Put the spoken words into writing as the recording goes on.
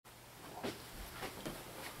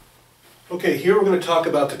Okay, here we're going to talk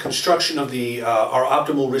about the construction of our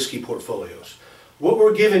optimal risky portfolios. What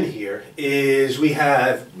we're given here is we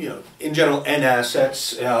have, in general, n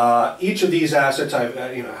assets. Each of these assets,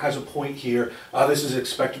 has a point here. This is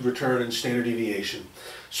expected return and standard deviation.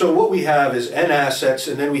 So what we have is n assets,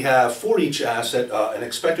 and then we have for each asset an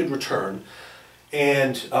expected return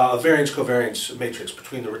and a variance-covariance matrix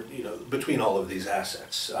between all of these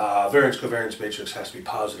assets. Variance-covariance matrix has to be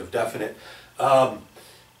positive, definite.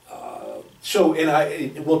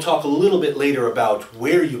 We'll talk a little bit later about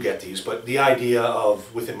where you get these, but the idea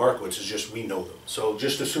of within Markowitz is just we know them. So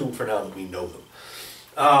just assume for now that we know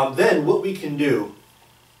them. Then what we can do,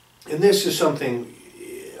 and this is something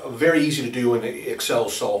very easy to do in an Excel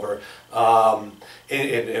solver,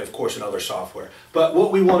 and of course in other software. But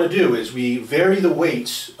what we want to do is we vary the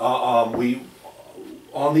weights on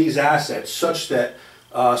these assets such that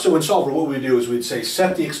so in Solver, what we do is we'd say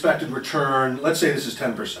set the expected return, let's say this is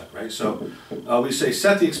 10%, right? So we say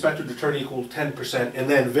set the expected return equal to 10% and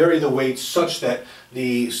then vary the weights such that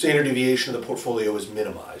the standard deviation of the portfolio is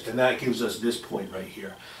minimized. And that gives us this point right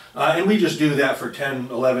here. And we just do that for 10,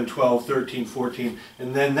 11, 12, 13, 14,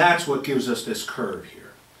 and then that's what gives us this curve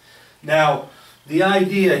here. Now, the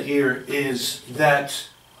idea here is that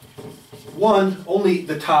only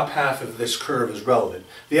the top half of this curve is relevant.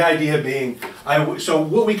 The idea being, so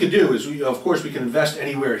what we could do is, of course, we can invest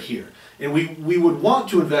anywhere here. And we would want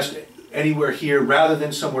to invest anywhere here rather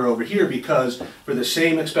than somewhere over here because for the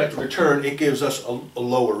same expected return, it gives us a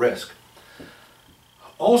lower risk.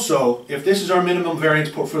 Also, if this is our minimum variance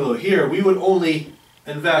portfolio here, we would only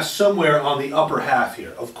invest somewhere on the upper half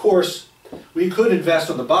here. Of course, we could invest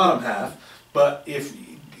on the bottom half, but if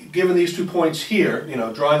given these 2 points here,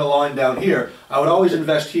 drawing a line down here, I would always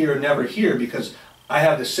invest here and never here because I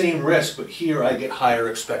have the same risk, but here I get higher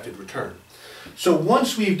expected return. So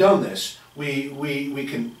once we've done this, we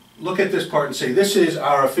can look at this part and say this is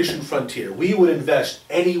our efficient frontier. We would invest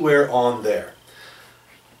anywhere on there.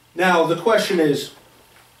 Now the question is,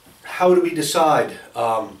 how do we decide?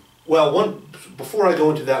 Before I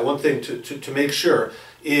go into that, one thing to make sure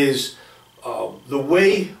is the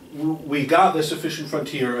way we got this efficient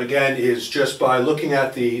frontier, again, is just by looking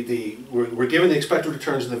at we're given the expected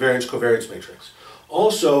returns in the variance-covariance matrix.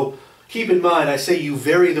 Also, keep in mind, I say you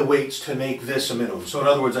vary the weights to make this a minimum. So in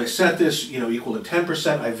other words, I set this equal to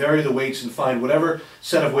 10%, I vary the weights and find whatever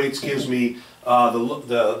set of weights gives me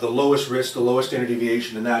the lowest risk, the lowest standard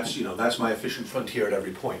deviation, and that's my efficient frontier at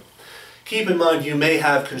every point. Keep in mind, you may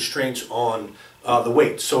have constraints on the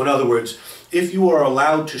weights. So in other words, if you are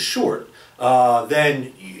allowed to short,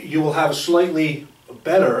 then you will have a slightly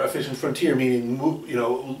better efficient frontier, meaning,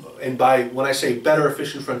 and when I say better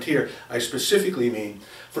efficient frontier, I specifically mean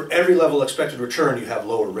for every level expected return you have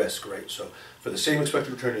lower risk, right? So for the same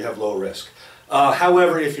expected return you have lower risk.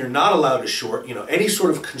 However, if you're not allowed to short, any sort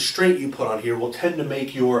of constraint you put on here will tend to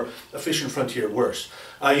make your efficient frontier worse.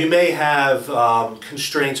 You may have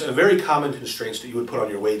constraints, very common constraints that you would put on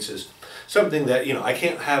your weights is something that, I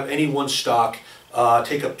can't have any one stock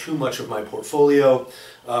take up too much of my portfolio.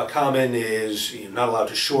 Common is not allowed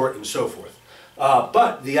to short and so forth.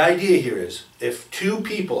 But the idea here is if two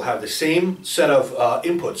people have the same set of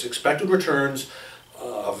inputs, expected returns,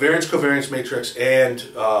 variance-covariance matrix, and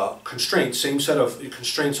constraints, same set of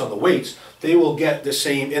constraints on the weights, they will get the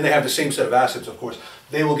same, and they have the same set of assets, of course,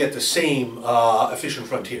 they will get the same efficient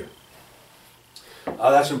frontier.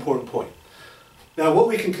 That's an important point. Now what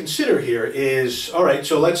we can consider here is, all right,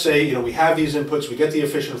 so let's say we have these inputs, we get the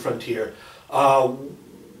efficient frontier.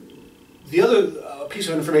 The other piece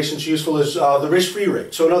of information that's useful is the risk-free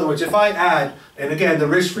rate. So in other words, if I add, and again the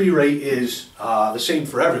risk-free rate is the same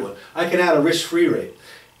for everyone, I can add a risk-free rate.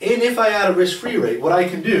 And if I add a risk-free rate, what I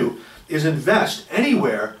can do is invest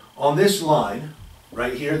anywhere on this line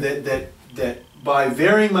right here that by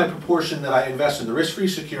varying my proportion that I invest in the risk-free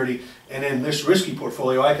security and in this risky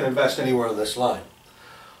portfolio, I can invest anywhere on this line.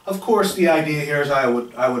 Of course, the idea here is I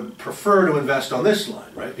would prefer to invest on this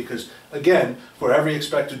line, right? Because again, for every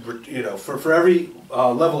expected, for every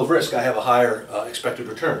level of risk, I have a higher expected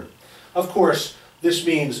return. Of course, this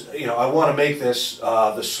means I want to make this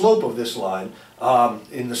the slope of this line.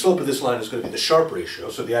 And the slope of this line is going to be the Sharpe ratio.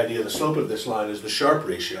 So the idea of the slope of this line is the Sharpe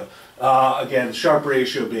ratio. Again, the Sharpe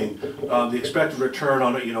ratio being the expected return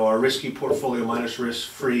on our risky portfolio minus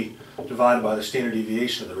risk-free divided by the standard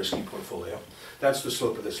deviation of the risky portfolio. That's the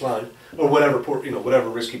slope of this line, or whatever whatever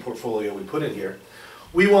risky portfolio we put in here.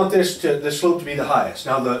 We want the slope to be the highest.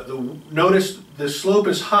 Now notice the slope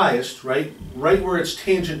is highest right where it's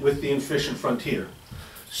tangent with the efficient frontier.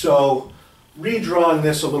 So redrawing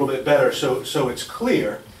this a little bit better so it's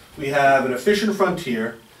clear, we have an efficient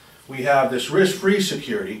frontier, we have this risk-free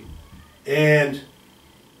security, And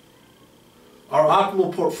our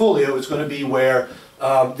optimal portfolio is going to be where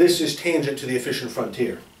this is tangent to the efficient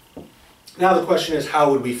frontier. Now the question is, how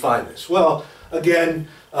would we find this? Well, again,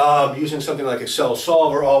 using something like Excel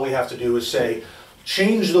Solver, all we have to do is say,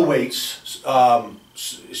 change the weights,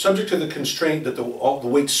 subject to the constraint that the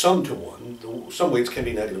weights sum to 1. Some weights can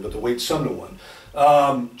be negative, but the weights sum to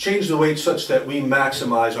 1. Change the weights such that we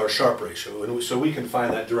maximize our Sharpe ratio, and so we can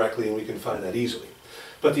find that directly and we can find that easily.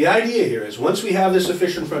 But the idea here is, once we have this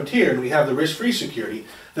efficient frontier and we have the risk-free security,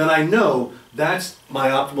 then I know that's my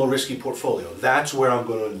optimal risky portfolio. That's where I'm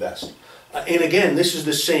going to invest. And again, this is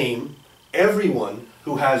the same. Everyone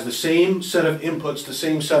who has the same set of inputs, the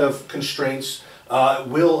same set of constraints,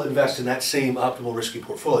 will invest in that same optimal risky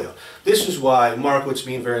portfolio. This is why Markowitz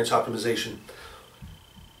mean variance optimization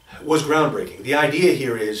was groundbreaking. The idea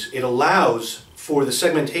here is it allows for the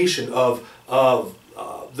segmentation of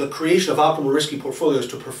the creation of optimal risky portfolios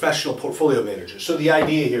to professional portfolio managers. So the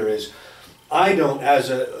idea here is, I don't, as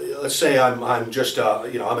a, let's say I'm just,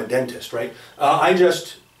 you know, I'm a dentist, right?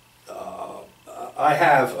 I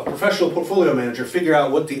have a professional portfolio manager figure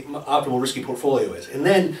out what the optimal risky portfolio is. And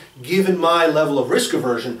then, given my level of risk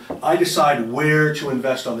aversion, I decide where to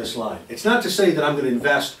invest on this line. It's not to say that I'm going to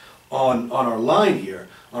invest on our line here,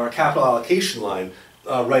 on our capital allocation line,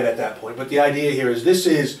 right at that point. But the idea here is, this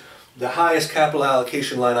is the highest capital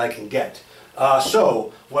allocation line I can get.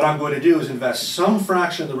 So what I'm going to do is invest some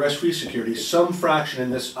fraction in the risk-free security, some fraction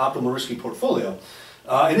in this optimal risky portfolio,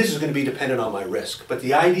 and this is going to be dependent on my risk. But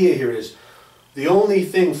the idea here is, the only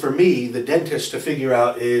thing for me, the dentist, to figure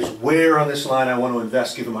out is where on this line I want to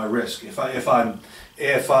invest given my risk. If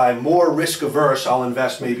I'm more risk averse, I'll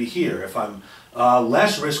invest maybe here. If I'm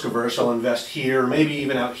less risk averse, I'll invest here, maybe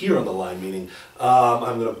even out here on the line, meaning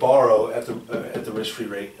I'm going to borrow at the risk-free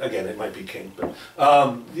rate. Again, it might be king, but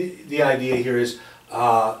the idea here is,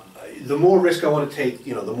 the more risk I want to take,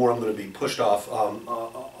 you know, the more I'm going to be pushed off,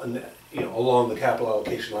 you know, along the capital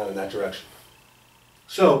allocation line in that direction.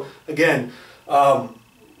 So again,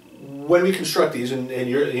 when we construct these, and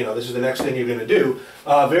you know, this is the next thing you're going to do,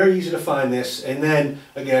 very easy to find this. And then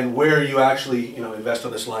again, where you actually, you know, invest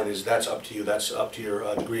on this line that's up to you. That's up to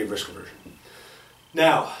your degree of risk aversion.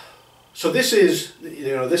 Now, so this is,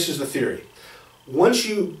 you know, this is the theory. Once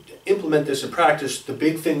you implement this in practice, the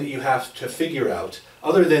big thing that you have to figure out,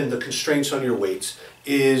 other than the constraints on your weights,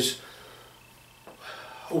 is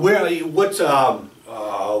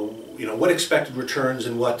you know, what expected returns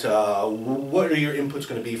and what are your inputs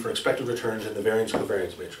going to be for expected returns in the variance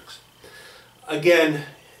covariance matrix. Again,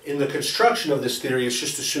 in the construction of this theory, it's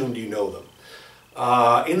just assumed you know them.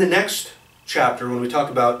 In the next chapter, when we talk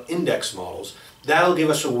about index models, that'll give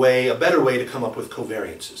us a better way to come up with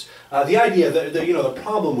covariances. The idea that you know, the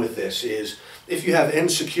problem with this is, if you have n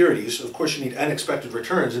securities, of course you need n expected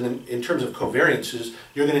returns, and then in terms of covariances,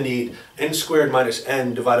 you're going to need n squared minus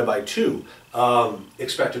n divided by 2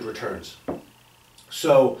 expected returns.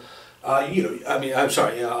 So, you know, I mean, I'm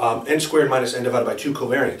sorry, n squared minus n divided by 2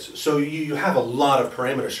 covariances. So you have a lot of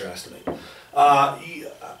parameters to estimate.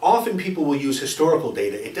 Often people will use historical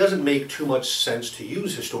data. It doesn't make too much sense to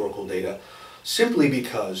use historical data, simply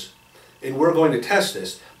because, and we're going to test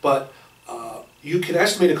this, but you can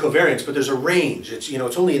estimate a covariance, but there's a range. It's, you know,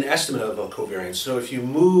 it's only an estimate of a covariance. So if you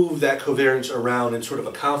move that covariance around in sort of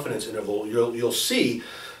a confidence interval, you'll see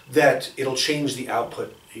that it'll change the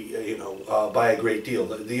output, you know, by a great deal.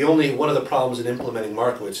 One of the problems in implementing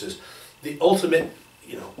Markowitz is the ultimate,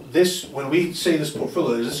 you know, this, when we say this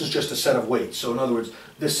portfolio, this is just a set of weights. So in other words,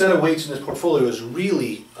 the set of weights in this portfolio is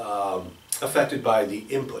really affected by the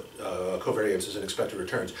input covariances and expected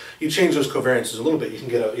returns. You change those covariances a little bit, you can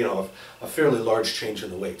get a fairly large change in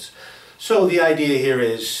the weights. So the idea here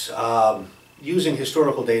is using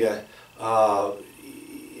historical data,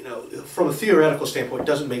 you know, from a theoretical standpoint,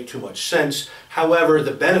 doesn't make too much sense. However,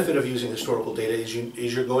 the benefit of using historical data is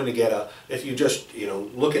you're going to get if you just, you know,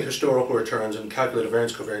 look at historical returns and calculate a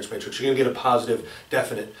variance covariance matrix, you're going to get a positive,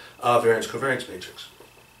 definite variance covariance matrix.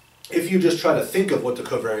 If you just try to think of what the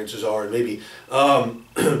covariances are and maybe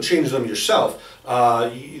change them yourself,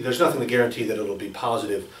 there's nothing to guarantee that it'll be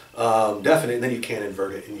positive, definite, and then you can't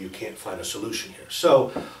invert it and you can't find a solution here.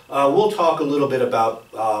 So we'll talk a little bit about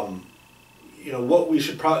you know, what we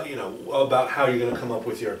should probably, you know, about how you're going to come up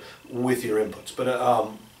with your inputs.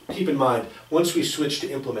 But keep in mind, once we switch to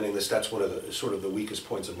implementing this, that's one of the sort of the weakest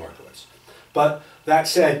points of Markowitz. But that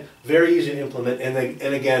said, very easy to implement,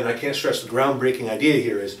 and again, I can't stress the groundbreaking idea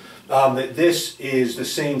here is that this is the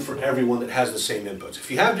same for everyone that has the same inputs.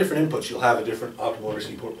 If you have different inputs, you'll have a different optimal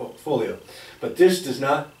risky portfolio. But this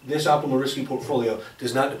optimal risky portfolio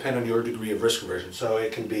does not depend on your degree of risk aversion. So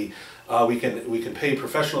it can be, we can pay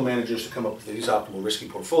professional managers to come up with these optimal risky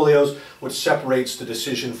portfolios, which separates the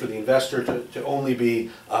decision for the investor to only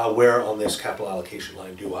be where on this capital allocation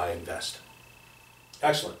line do I invest.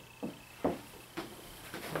 Excellent.